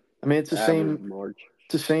I'm I mean, it's the average same. March.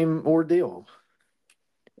 It's the same ordeal.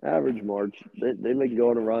 Average March. They may go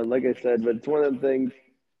on a run, like I said, but it's one of them things.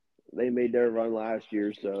 They made their run last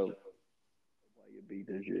year, so they'll get beat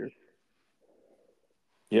this year.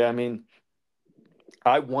 Yeah, I mean,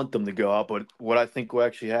 I want them to go out, but what I think will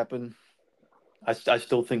actually happen, I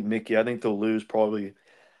still think Mickey. I think they'll lose probably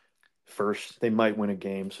first. They might win a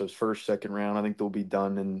game, so it's first, second round. I think they'll be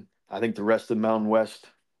done, and I think the rest of the Mountain West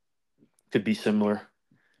could be similar.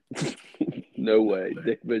 No way.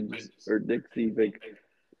 Dick Seavick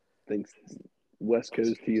thinks West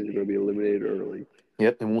Coast teams are going to be eliminated early.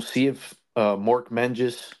 Yep, and we'll see if Mark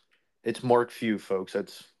Menges. It's Mark Few, folks.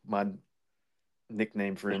 That's my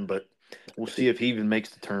nickname for him, but we'll see if he even makes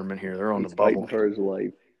the tournament here. They're on the He's fighting bubble. for his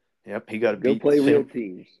life. Yep, he got to Go beat play real Sam.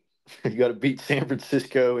 teams. You got to beat San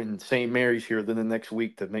Francisco and St. Mary's here within the next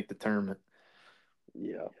week to make the tournament.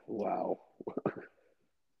 Yeah. Wow.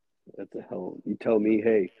 That's a hell. You tell me,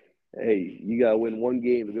 hey, you got to win one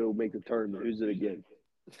game to go make the tournament. Who's it against?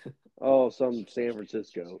 Oh, some San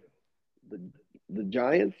Francisco. The the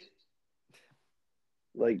Giants.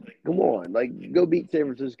 Like, come on, like go beat San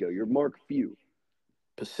Francisco. You're Mark Few.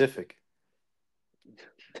 Pacific.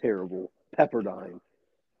 Terrible. Pepperdine.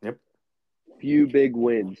 Yep. Few big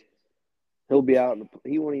wins. He'll be out.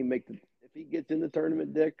 He won't even make the. If he gets in the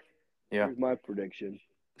tournament, Dick. Yeah. Here's my prediction.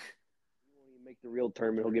 He won't even make the real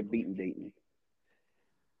tournament. He'll get beaten Dayton.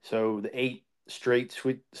 So the 8 straight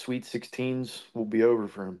Sweet 16s will be over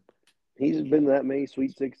for him. He's been that many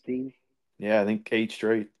Sweet 16. Yeah, I think 8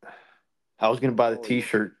 straight. I was going to That's buy the all he.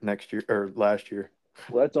 T-shirt next year or last year.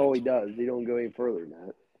 Well, that's all he does. He don't go any further than that.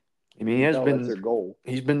 I You mean, can tell that's their goal.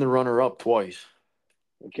 he's been the runner-up twice.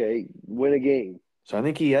 Okay, win a game. So I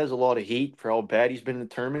think he has a lot of heat for how bad he's been in the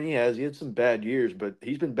tournament. He has. He had some bad years, but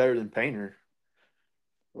he's been better than Painter.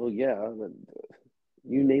 Well, yeah, but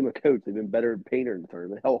you name a coach, they've been better than Painter in the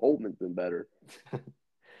tournament. Hell, Holtman's been better.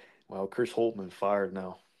 Well, Chris Holtman fired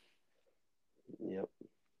now. Yep.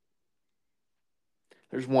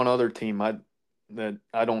 There's one other team that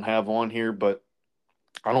I don't have on here, but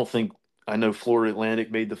I don't think I know Florida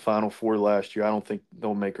Atlantic made the Final Four last year. I don't think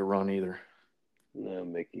they'll make a run either. No,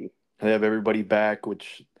 Mickey. They have everybody back,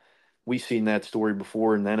 which we've seen that story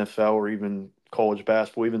before in the NFL or even college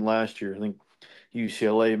basketball. Even last year, I think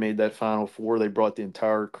UCLA made that Final Four. They brought the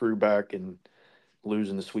entire crew back and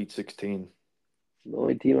losing the Sweet 16. The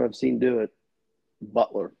only team I've seen do it,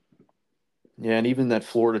 Butler. Yeah, and even that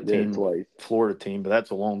They did it twice. But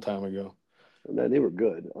that's a long time ago. No, they were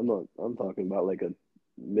good. I'm not. I'm talking about like a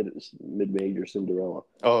mid major Cinderella.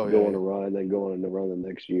 Oh Go yeah, on a run, then go on a run the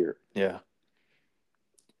next year. yeah,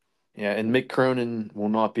 yeah. And Mick Cronin will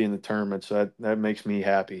not be in the tournament, so that makes me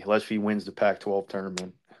happy. Unless he wins the Pac-12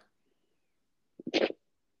 tournament.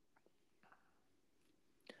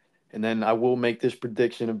 And then I will make this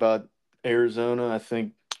prediction about Arizona. I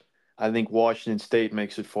think Washington State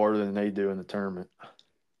makes it farther than they do in the tournament.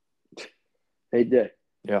 Hey, Dick.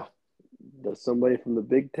 Yeah, Does somebody from the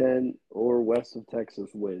Big Ten or west of Texas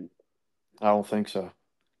win? I don't think so.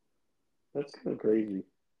 That's kind of crazy.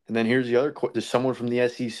 And then here's the other: does someone from the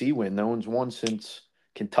SEC win? No one's won since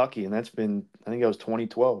Kentucky, and that's been I think that was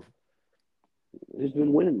 2012. Who's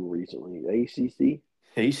been winning recently? The ACC.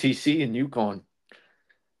 ACC and UConn.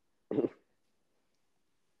 That's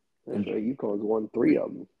And right. UConn's won three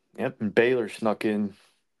of them. yep, and Baylor snuck in.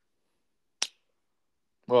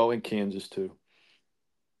 Well, in Kansas too.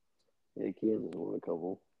 Yeah, Kansas won a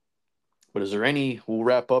couple. But is there any? We'll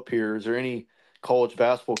wrap up here. Is there any college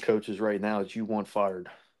basketball coaches right now that you want fired?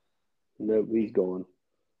 Nope, he's gone.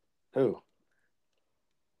 Who?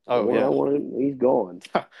 The Oh one I yeah, wanted, he's gone.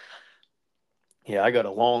 yeah. I got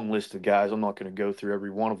a long list of guys. I'm not going to go through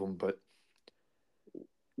every one of them, but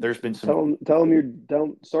there's been some. Tell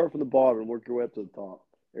him, start from the bottom and work your way up to the top.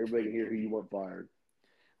 Everybody can hear who you want fired.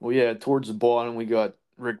 Well, yeah, towards the bottom we got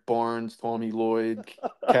Rick Barnes, Tommy Lloyd,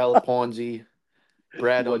 Caliponzi, You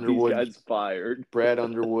Brad want these Underwood, guys fired. Brad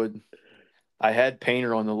Underwood. I had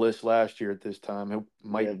Painter on the list last year at this time. He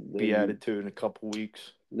might Yeah, no, be added to in a couple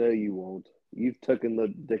weeks. no, you won't. You've taken the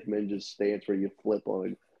Dick Minges stance where you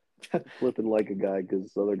flipping like a guy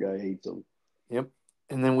because the other guy hates him. Yep.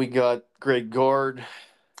 And then we got Greg Gard,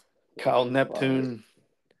 Kyle Fired. Neptune.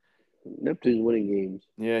 Neptune's winning games.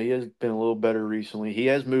 Yeah, he has been a little better recently. He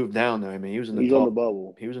has moved down though. I mean, he was in the He's on the top.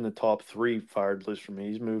 bubble. He was in the top three fired list for me.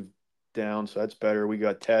 He's moved down, so that's better. We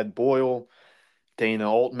got Tad Boyle,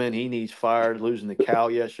 Dana Altman. He needs fired. Losing to Cal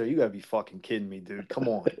yesterday. You gotta be fucking kidding me, dude. Come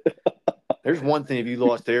on. There's one thing if you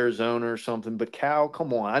lost to Arizona or something, but Cal,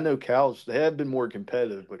 come on. I know Cal's they have been more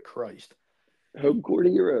competitive, but Christ, Home court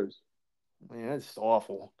heroes. man, that's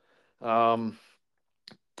awful. Um,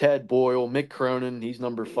 Tad Boyle, Mick Cronin, he's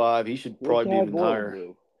number five. He should What probably be Tad even Boyle higher.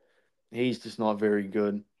 do? He's just not very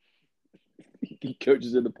good. He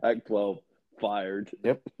coaches in the Pac-12. Fired.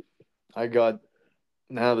 Yep. I got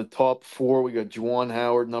now the top four. We got Juwan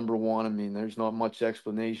Howard, number one. I mean, there's not much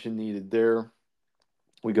explanation needed there.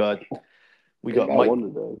 We got we They got got Mike one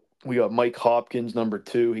today. we got Mike Hopkins, number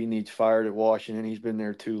two. He needs fired at Washington. He's been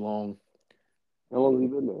there too long. How long has he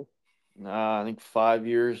been there? I think 5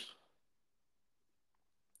 years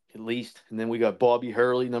at least. And then we got Bobby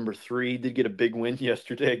Hurley, number three. He did get a big win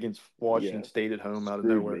yesterday against Washington Yeah, State at home out of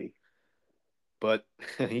screwed nowhere. me. But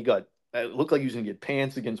he got it looked like he was going to get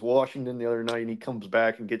pants against Washington the other night, and he comes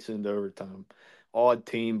back and gets into overtime. Odd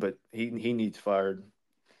team, but he needs fired.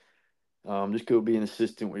 Just go be an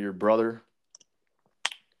assistant with your brother.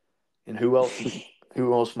 And who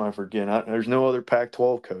else am I forgetting? There's no other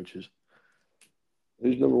Pac-12 coaches.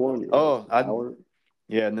 Who's number one on your list? Oh, I Howard.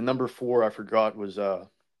 yeah, and the number four I forgot was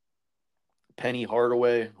Penny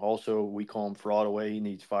Hardaway. Also, we call him Fraudaway. He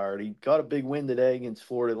needs fired. He got a big win today against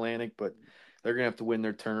Florida Atlantic, but they're gonna have to win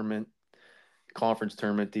their tournament, conference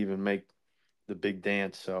tournament, to even make the big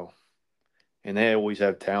dance. So, and they always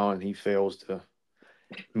have talent. He fails to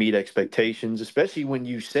meet expectations, especially when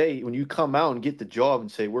you come out and get the job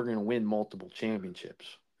and say we're gonna win multiple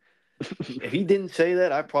championships. If he didn't say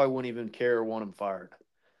that, I probably wouldn't even care or want him fired,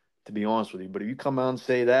 to be honest with you. But if you come out and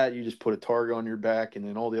say that, you just put a target on your back, and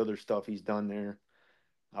then all the other stuff he's done there,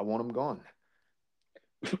 I want him gone.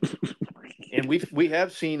 And we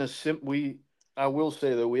have seen a sim we I will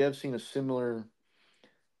say though we have seen a similar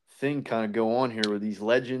thing kind of go on here with these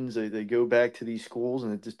legends. They go back to these schools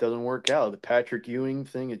and it just doesn't work out. The Patrick Ewing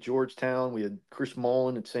thing at Georgetown, we had Chris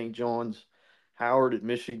Mullen at St. John's, Howard at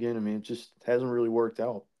Michigan. I mean, it just hasn't really worked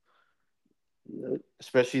out. Nope.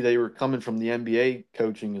 Especially they were coming from the NBA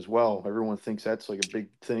coaching as well. Everyone thinks that's like a big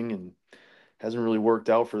thing and hasn't really worked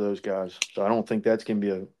out for those guys. So I don't think that's going to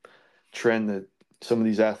be a trend that some of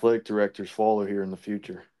these athletic directors follow here in the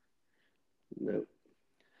future. Nope.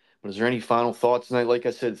 But is there any final thoughts tonight? Like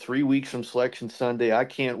I said, 3 weeks from Selection Sunday. I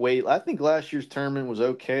can't wait. I think last year's tournament was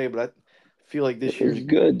okay, but I feel like It this was year's,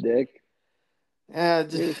 good, Dick. We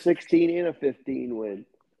just, had a 16 and a 15 win.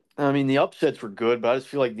 I mean, the upsets were good, but I just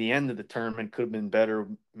feel like the end of the tournament could have been better.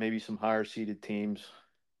 Maybe some higher seeded teams.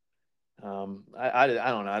 I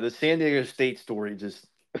don't know. The San Diego State story just,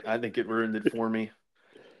 I think it ruined it for me.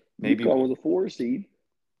 Maybe, UConn was a 4 seed.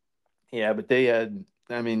 yeah, but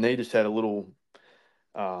I mean, they just had a little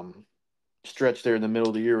um, stretch there in the middle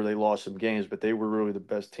of the year where they lost some games, but they were really the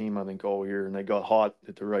best team I think all year, and they got hot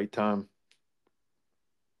at the right time.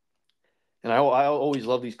 And I always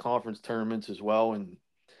love these conference tournaments as well, and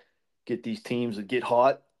get these teams that get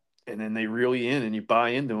hot, and then they reel you in, and you buy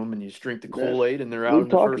into them, and you drink the No, Kool Aid, and they're out we've in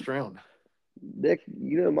the talked, first round. Dick.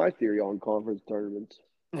 You know my theory on conference tournaments: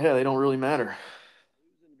 Yeah, they don't really matter.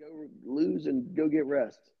 lose and go get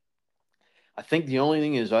rest. I think the only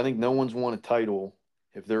thing is, I think no one's won a title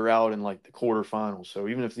if they're out in like the quarterfinals. So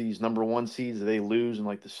even if these number one seeds they lose in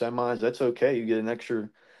like the semis, that's okay. You get an extra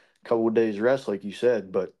couple of days rest, like you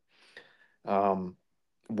said. But um,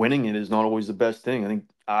 winning it is not always the best thing. I think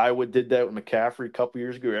Iowa did that with McCaffrey a couple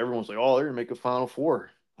years ago. Everyone's like, "Oh, they're gonna make a Final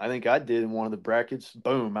Four." I think I did in one of the brackets.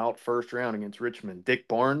 Boom, out first round against Richmond. Dick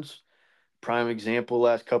Barnes, prime example.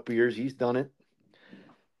 Last couple years, he's done it.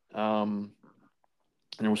 Um,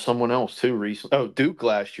 and there was someone else too recently. Oh, Duke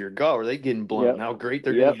last year. God, were they getting blown? Yep. How great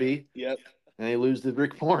they're going to Yep. be, Yep. and they lose to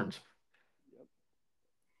Rick Barnes.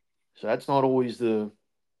 So that's not always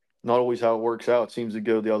how it works out. It seems to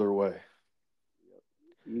go the other way.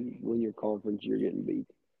 You win your conference, you're getting beat.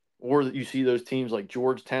 Or that you see those teams like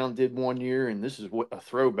Georgetown did one year, and this is a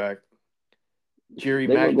throwback. Jerry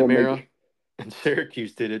They weren't going to make. McNamara and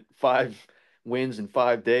Syracuse did it 5 wins in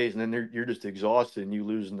 5 days, and then you're just exhausted and you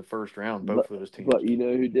lose in the first round. But Both of those teams. but you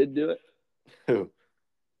know who did do it? Who?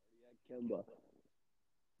 Kemba.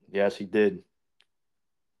 Yes, he did.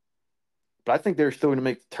 But I think they're still going to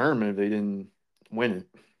make the tournament if they didn't win it.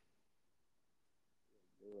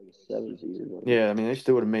 They were like a 7 seed or something. Yeah, I mean they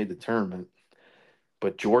still would have made the tournament.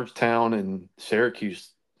 But Georgetown and Syracuse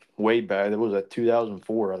way back. That was at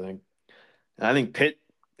 2004, I think. And I think Pitt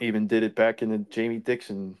even did it back in the Jamie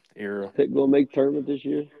Dixon Is era. Pitt going to make tournament this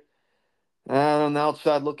year? On the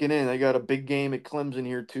outside looking in, they got a big game at Clemson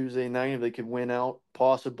here Tuesday night. If they could win out,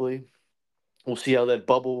 possibly. We'll see how that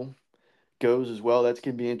bubble goes as well. That's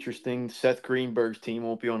going to be interesting. Seth Greenberg's team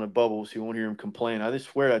won't be on the bubble, so you won't hear him complain. I just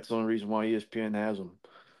swear that's the only reason why ESPN has him.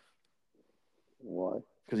 Why?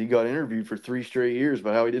 Because he got interviewed for 3 straight years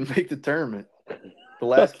about how he didn't make the tournament. The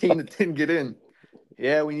last team that didn't get in.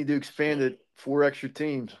 Yeah, we need to expand it. 4 extra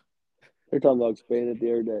teams. They're talking about expanding it the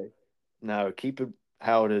other day. No, keep it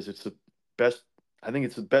how it is. It's the best. I think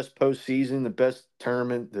it's the best postseason, the best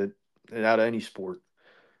tournament that out of any sport.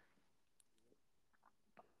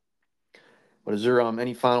 But is there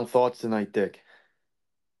any final thoughts tonight, Dick?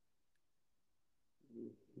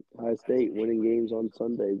 High State winning games on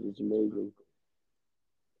Sundays is amazing.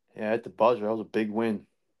 Yeah, at the buzzer, that was a big win.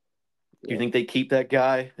 You Yep. think they keep that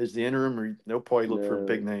guy as the interim, or they'll probably look for a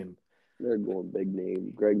big No, name? they're going big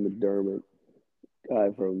name. Greg McDermott,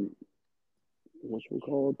 guy from what's it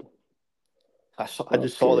called? I South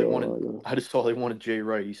just saw they wanted. Carolina. I just saw they wanted Jay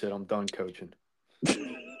Wright. He said, "I'm done coaching."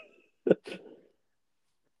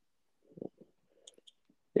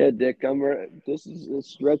 Yeah, Dick, this is a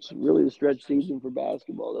stretch, really the stretch season for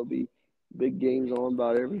basketball. There'll be big games on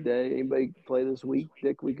about every day. Anybody play this week,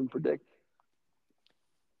 Dick? We can predict.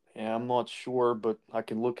 Yeah, I'm not sure, but I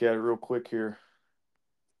can look at it real quick here.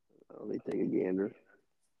 Let me take a gander.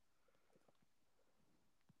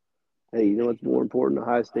 Hey, you know what's more important? The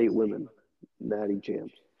High State women, natty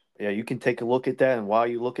champs. Yeah, you can take a look at that, and while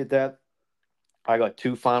you look at that, I got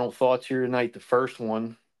two final thoughts here tonight. The first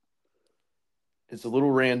one is a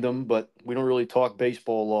little random, but we don't really talk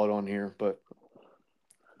baseball a lot on here. But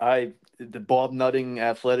the Bob Nutting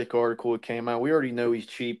athletic article that came out, we already know he's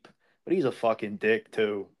cheap, but he's a fucking dick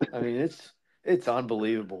too. I mean, it's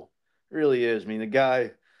unbelievable. It really is. I mean, the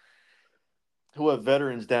guy who have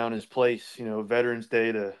veterans down his place, Veterans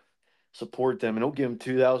Day to support them, and he'll give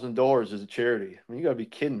them $2,000 as a charity. I mean, you gotta be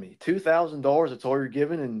kidding me. $2,000, that's all you're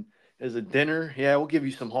giving, and as a dinner, yeah, we'll give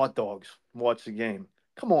you some hot dogs. Watch the game.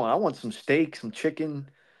 Come on, I want some steak, some chicken.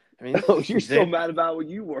 I mean, this is Oh, just you're still example. mad about when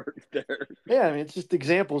you worked there. Yeah, I mean, it's just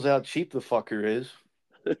examples how cheap the fucker is,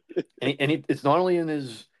 it's not only in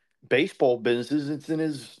his baseball businesses, it's in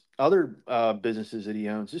his other businesses that he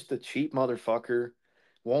owns. Just a cheap motherfucker,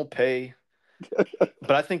 won't pay.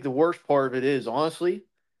 But I think the worst part of it is, honestly,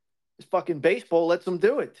 is fucking baseball lets them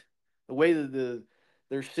do it. The way that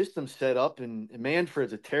their system's set up, and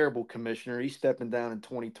Manfred's a terrible commissioner. He's stepping down in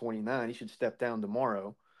 2029. He should step down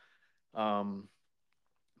tomorrow. Um,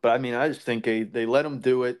 but I mean, I just think they let them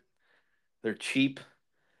do it. They're cheap,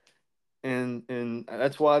 and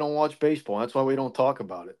that's why I don't watch baseball. That's why we don't talk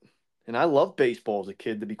about it. And I loved baseball as a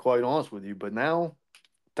kid, to be quite honest with you. But now,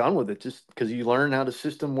 done with it. Just because you learn how the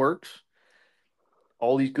system works.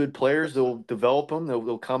 All these good players, they'll develop them.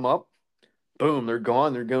 They'll come up. Boom, they're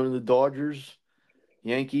gone. They're going to the Dodgers,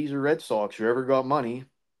 Yankees, or Red Sox. Whoever got money.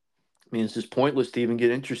 I mean, it's just pointless to even get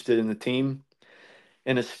interested in the team.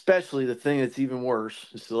 And especially the thing that's even worse,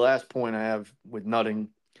 this is the last point I have with Nutting.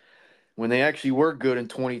 When they actually were good in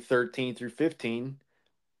 2013 through 15,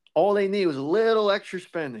 all they need was a little extra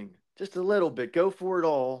spending, just a little bit. Go for it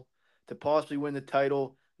all to possibly win the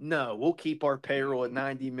title. No, we'll keep our payroll at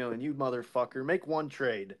 90 million. You motherfucker, make one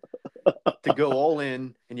trade to go all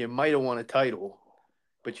in, and you might have won a title,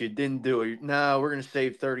 but you didn't do it. No, we're gonna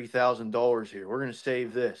save $30,000 here. We're gonna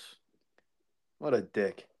save this. What a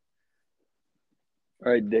dick.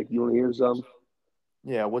 All right, Dick, you want to hear some?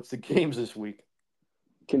 Yeah, what's the games this week?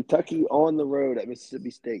 Kentucky on the road at Mississippi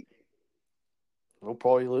State. We'll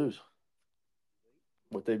probably lose.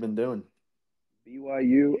 What they've been doing.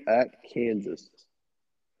 BYU at Kansas.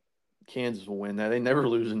 Kansas will win that. They never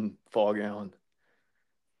lose in Fog Allen.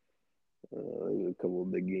 There's a couple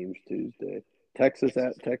of big games Tuesday. Texas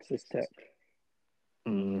at Texas Tech.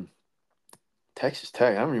 Mm. Texas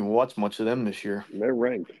Tech. I haven't even watched much of them this year. They're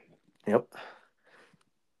ranked. Yep.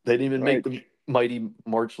 They didn't even All make right, the mighty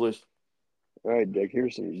March list. all right, Dick.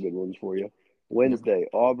 Here's some good ones for you. Yep. Wednesday,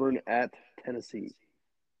 Auburn at Tennessee.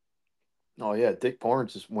 Oh yeah, Dick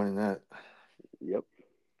Barnes is winning that. Yep.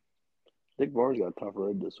 Dick Barnes got a tough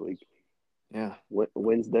road this week. Yeah.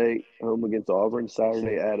 Wednesday, home against Auburn.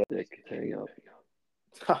 Saturday at Dick. Hang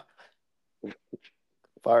up.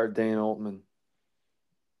 Fired Dan Altman.